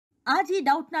আজই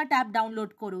Doubtnut app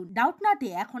download করুন। ডাউটনাটে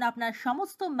এখন আপনার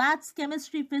সমস্ত ম্যাথস,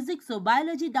 কেমিস্ট্রি, ফিজিক্স ও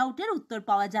বায়োলজি ডাউটের উত্তর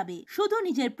পাওয়া যাবে। শুধু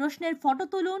নিজের প্রশ্নের ফটো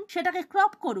তুলুন, সেটাকে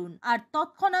ক্রপ করুন আর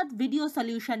তৎক্ষণাৎ ভিডিও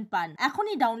সলিউশন পান।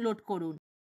 এখনই ডাউনলোড করুন।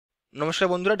 নমস্কার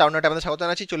বন্ধুরা, ডাউনলোডে আপনাদের স্বাগত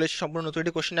জানাচ্ছি। চলে এসেছি সম্পূর্ণ নতুন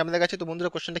একটি কোশ্চেন আপনাদের কাছে। তো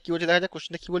বন্ধুরা, কোশ্চেনটা কি বলছে দেখা যাক।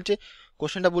 কোশ্চেনটা কি বলছে?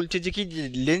 কোশ্চেনটা বলছে যে কি,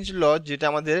 লেন্জ ল যেটা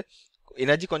আমাদের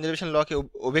এনার্জি কনজারভেশন লকে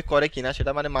ওবে করে কিনা,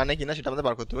 সেটা মানে কিনা, সেটা আমাদের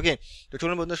বার করতে হবে। ওকে, তো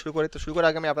চলুন বন্ধুরা শুরু করে। তো শুরু করার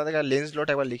আগে আমি আপনাদের লেন্স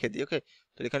লটা একবার লিখে দিই। ওকে,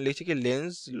 তো এখানে লিখছি কি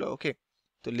লেন্স ল। ওকে,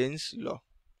 তো লেন্স ল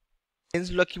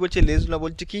কি বলছে? লেন্স ল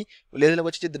বলছে কি, লেন্স ল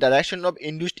বলছে যে the direction of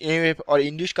induced EMF or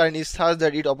induced current is such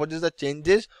that it opposes the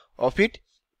changes of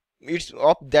it's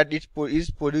of that is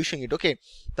producing it. Okay,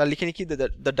 তাহলে লিখে নি কি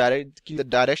the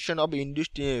direction of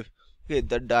induced EMF. Okay,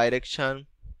 the direction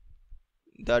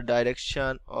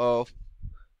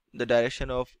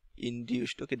of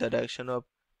induced, okay, the direction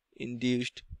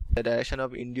of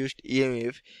induced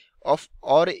EMF of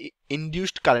or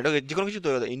induced current. Okay, যে কোনো কিছু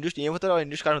তৈরি হতে induced EMF হতে or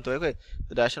induced current হতে হবে। Okay,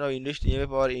 the direction of induced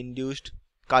EMF or induced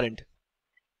current.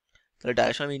 তাহলে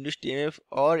direction of induced EMF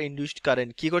or induced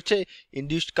current কি করছে?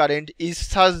 Induced current is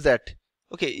such that,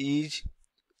 okay,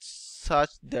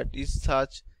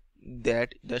 that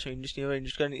direction of induced EMF or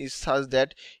induced current is such that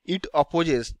it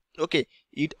opposes, okay,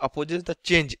 it opposes the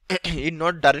change. it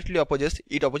not directly opposes,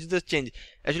 it opposes the change.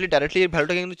 Actually directly এর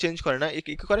ভ্যালুটাকে কিন্তু change করে না,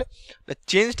 কি করে না,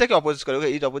 চেঞ্জটাকে oppose করে। ওকে,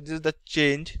 it opposes the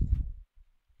change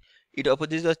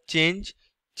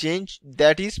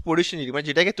that is producing it, মানে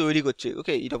যেটাকে তৈরি করছে।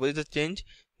 ওকে, it opposes the change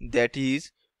that is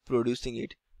producing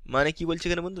it। মানে কি বলছে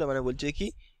এখানে বন্ধুরা? মানে বলছে কি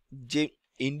যে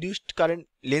ইনডিউসড কারেন্ট,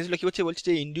 লেন্স ল কি বলছে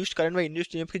যে ইনডিউসড কারেন্ট বা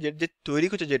ইনডিউসড ইএমএফ কে যে তৈরি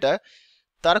করছে, যেটা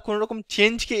তার কোনো রকম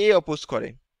চেঞ্জকে এ অপোজ করে।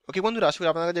 ওকে বন্ধুরা, আশা করি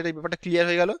আপনাদের কাছে এটা ব্যাপারটা ক্লিয়ার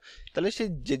হয়ে গেল। তাহলে সে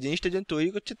যে জিনিসটা যখন তৈরি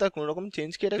করছে তার কোনো রকম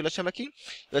চেঞ্জকে এটা চলে আসছে, আমরা কি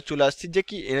এবার চলে আসছি যে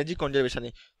কি এনার্জি কনজারভেশনে।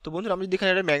 তো বন্ধুরা, আমি যদি এখানে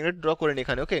একটা ম্যাগনেট ড্র করে নিই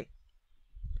এখানে, ওকে,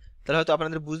 তাহলে হয়তো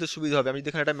আপনাদের বুঝতে সুবিধা হবে। আমি যদি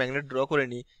এখানে একটা ম্যাগনেট ড্র করে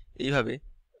নিই এইভাবে,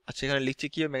 আচ্ছা এখানে লিখছি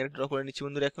কি ম্যাগনেট ড্র করে নিচ্ছি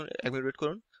বন্ধুরা, এখন এক মিনিট ওয়েট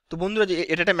করুন। তো বন্ধুরা, যে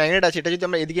এটা একটা ম্যাগনেট আছে, এটা যদি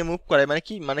আমরা এদিকে মুভ করাই, মানে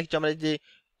কি আমরা যে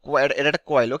এটা একটা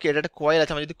কয়েল, ওকে, এটা একটা কয়েল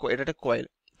আছে, আমরা যদি এটা একটা কয়েল,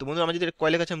 তো বন্ধুরা আমরা যদি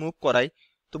কয়েলের কাছে মুভ করাই,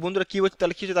 তো বন্ধুরা কি হচ্ছে?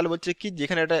 তাহলে কি হচ্ছে? তাহলে বলছে কি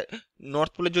যেখানে একটা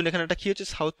নর্থ পোলের জন্য এখানে একটা কি হচ্ছে,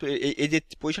 সাউথ পোল, এই যে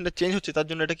পজিশনটা চেঞ্জ হচ্ছে তার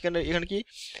জন্য এটা কি এখানে কি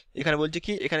এখানে বলছে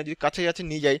কি এখানে যদি কাছে কাছে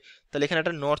নিয়ে যাই, তাহলে এখানে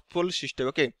একটা নর্থ পোল সৃষ্টি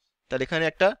হবে। ওকে, তাহলে এখানে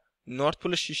একটা নর্থ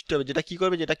পোলের সৃষ্টি হবে, যেটা কি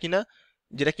করবে, যেটা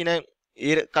কিনা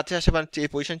এর কাছে আসে, মানে এই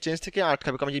পজিশন চেঞ্জ থেকে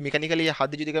আটকাবে। আমি যদি মেকানিক্যালি হাত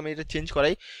দিয়ে যদি আমি এটা চেঞ্জ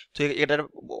করাই, তো এটার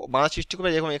বাধা সৃষ্টি করবে,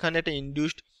 যেরকম এখানে একটা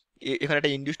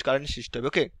ইনডিউসড কারেন্ট সৃষ্টি হবে।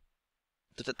 ওকে,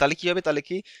 তো তাহলে কি হবে? তাহলে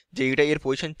কি যে এটা এর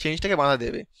পজিশন চেঞ্জটাকে বাধা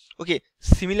দেবে। ওকে,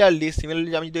 সিমিলারলি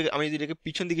আমি যদি এটাকে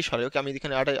পিছন দিকে সরাই, ওকে, আমি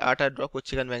এখানে আটা ড্র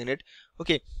করছি এখানে ম্যাগনেট।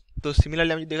 ওকে, তো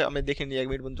সিমিলারলি আমি দেখে নিই, এক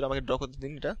মিনিট বন্ধুরা, আমাকে ড্র করতে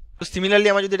দিন এটা। তো সিমিলারলি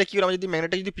আমরা যদি এটা কি করি, আমরা যদি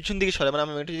ম্যাগনেটটা যদি পিছন দিকে সরাই, মানে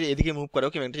আমরা ম্যাগনেটটা যদি এদিকে মুভ করাই,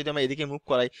 ওকে, ম্যাগনেটটা যদি আমরা এদিকে মুভ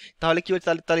করাই, তাহলে কি হচ্ছে?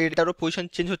 তাহলে এটারও পজিশন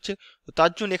চেঞ্জ হচ্ছে। তো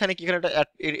তার জন্য এখানে কি, এখানে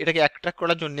এটাকে অ্যাট্রাক্ট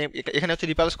করার জন্য এখানে হচ্ছে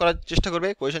রিপালস করার চেষ্টা করবে,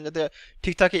 পজিশন যাতে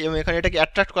ঠিক থাকে, এবং এখানে এটাকে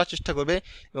অ্যাট্রাক্ট করার চেষ্টা করবে,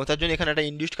 এবং তার জন্য এখানে একটা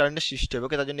ইনডিউসড কারেন্টের সৃষ্টি হবে।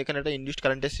 ওকে, তার জন্য এখানে একটা ইনডিউসড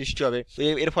কারেন্টের সৃষ্টি হবে। তো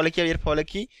এর ফলে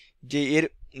কি যে এর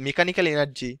মেকানিক্যাল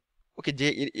এনার্জি, ওকে, যে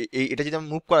এটা যদি আমি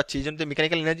মুভ করাচ্ছি, এই জন্য তো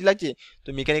মেকানিক্যাল এনার্জি লাগছে, তো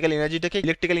মেকানিক্যাল এনার্জিটাকে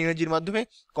ইলেকট্রিক্যাল এনার্জির মাধ্যমে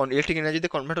ইলেকট্রিক এনার্জিতে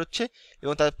কনভার্ট হচ্ছে,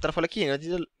 এবং তার ফলে কি এনার্জি,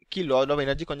 কি ল অফ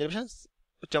এনার্জি কনজারভেশন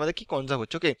হচ্ছে, আমাদের কি কনজার্ভ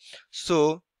হচ্ছে। ওকে, so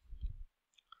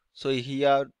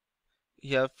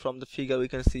here from the figure we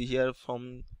can see, here from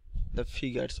the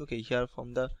figures, okay, here from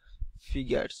the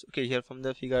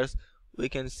figures we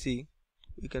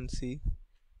can see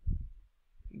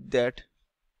that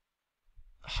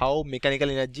how mechanical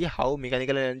energy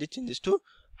changes to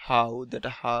how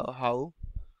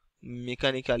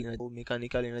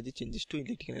mechanical energy changes to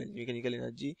electrical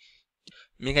energy,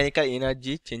 mechanical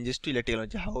energy changes to electrical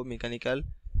energy, how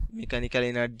mechanical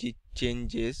energy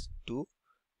changes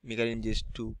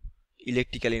to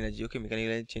electrical energy. Okay,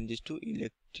 mechanical energy changes to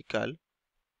electrical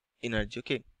energy.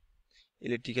 Okay,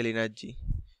 electrical energy,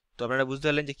 তো আপনারা বুঝতে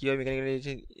পারলেন যে কিভাবে mechanical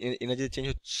energy change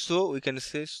হচ্ছে। So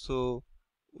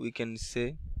we can say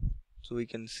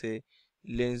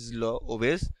Lenz law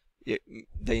obeys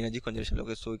the energy conservation law.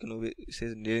 Okay, so we can say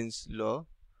Lenz law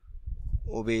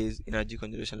obeys energy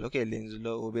conservation law. Okay, Lenz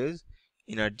law obeys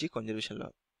energy conservation law,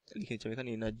 লিখে দিচ্ছি এখানে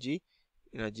energy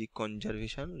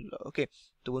conservation ল। ওকে,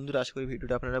 তো বন্ধুরা, আশা করি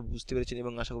ভিডিওটা আপনারা বুঝতে পেরেছেন,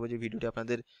 এবং আশা করি যে ভিডিওটি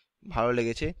আপনাদের ভালো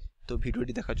লেগেছে। তো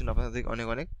ভিডিওটি দেখার জন্য আপনাদের অনেক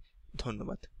অনেক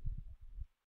ধন্যবাদ।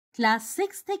 ক্লাস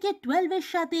 6 থেকে 12 এর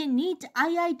সাথে নিট,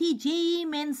 আইআইটি, জেইই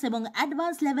মেন্স এবং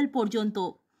অ্যাডভান্স লেভেল পর্যন্ত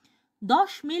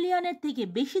 10 মিলিয়নের থেকে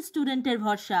বেশি স্টুডেন্টের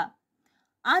ভরসা।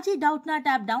 আজই ডাউটনাট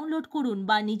অ্যাপ ডাউনলোড করুন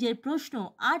বা নিজের প্রশ্ন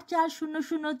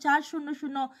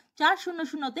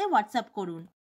 8400400400 তে হোয়াটসঅ্যাপ করুন।